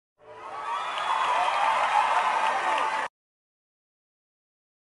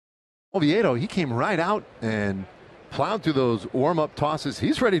Oviedo, he came right out and plowed through those warm-up tosses.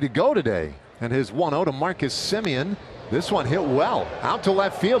 He's ready to go today. And his 1-0 to Marcus Semien. This one hit well. Out to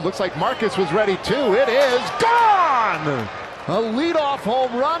left field. Looks like Marcus was ready too. It is gone! A leadoff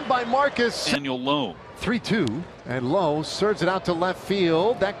home run by Marcus. Daniel Lowe. 3-2. And Lowe serves it out to left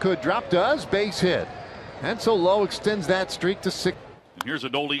field. That could drop. Does. Base hit. And so Lowe extends that streak to 6. And here's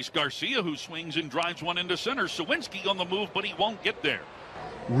Adolis Garcia, who swings and drives one into center. Sawinski on the move, but he won't get there.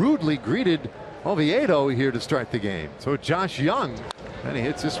 Rudely greeted Oviedo here to start the game. So Josh Young, and he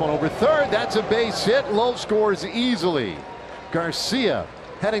hits this one over third. That's a base hit. Lowe scores easily. Garcia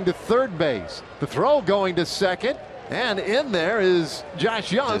heading to third base. The throw going to second, and in there is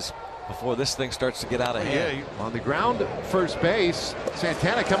Josh Young. Before this thing starts to get out of hand. On the ground, first base.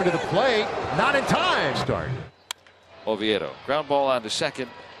 Santana coming to the plate. Not in time. Start. Oviedo. Ground ball on to second.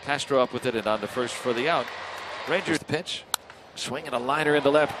 Castro up with it and on to first for the out. Rangers the pitch. Swinging a liner into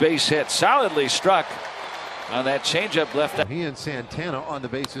left, base hit. Solidly struck on that changeup left. He and Santana on the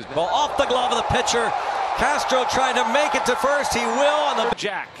bases. Ball off the glove of the pitcher. Castro trying to make it to first. He will on the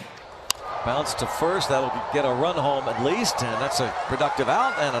Jack. Bounce to first. That'll get a run home at least, and that's a productive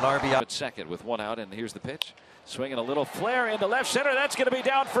out and an RBI. At second with one out, and here's the pitch. Swinging a little flare into left center. That's going to be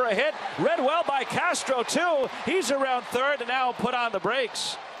down for a hit. Read well by Castro too. He's around third and now put on the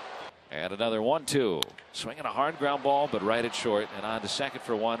brakes. And another 1-2. Swinging a hard ground ball, but right at short. And on to second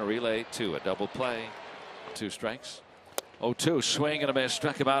for one. A relay two. A double play. 2 strikes. 0-2. Swing and a miss.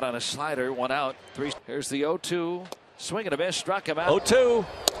 Struck him out on a slider. 1 out. 3. Here's the 0-2. Swing and a miss. Struck him out. 0-2.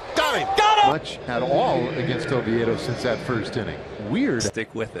 Got him. Got him. Much at all against Oviedo since that first inning. Weird.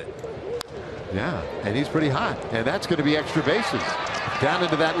 Stick with it. Yeah, and he's pretty hot. And that's going to be extra bases. Down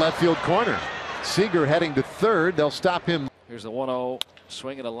into that left field corner. Seager heading to third. They'll stop him. Here's the 1-0.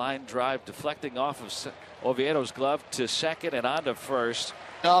 Swinging a line drive, deflecting off of Oviedo's glove to second and on to first.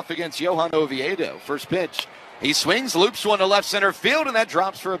 Off against Johan Oviedo. First pitch. He swings, loops one to left center field, and that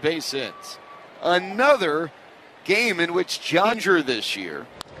drops for a base hit. Another game in which John this year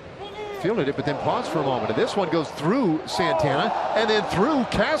Fielded it, but then paused for a moment. And this one goes through Santana and then through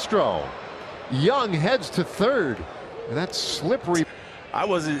Castro. Young heads to third. And that's slippery. It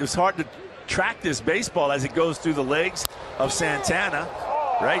was hard to track this baseball as it goes through the legs of Santana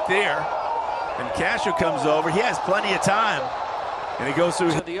right there, and Castro comes over. He has plenty of time, and he goes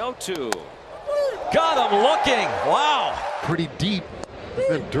through the 0-2. Got him looking. Wow, pretty deep. He's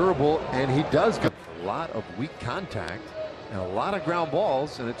been durable, and he does get a lot of weak contact and a lot of ground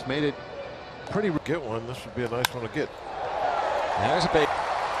balls, and it's made it pretty. Get one. This would be a nice one to get. There's a big.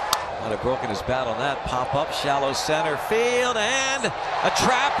 Might have broken his bat on that. Pop up, shallow center field, and a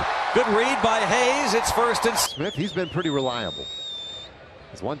trap. Good read by Hayes. It's first and Smith. He's been pretty reliable.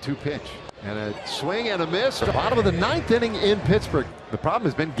 It's 1-2 pitch and a swing and a miss. The bottom of the 9th inning in Pittsburgh. The problem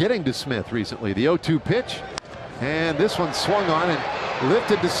has been getting to Smith recently. The 0-2 pitch, and this one swung on and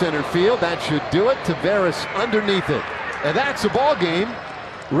lifted to center field. That should do it. Taveras underneath it, and that's the ball game.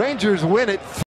 Rangers win it.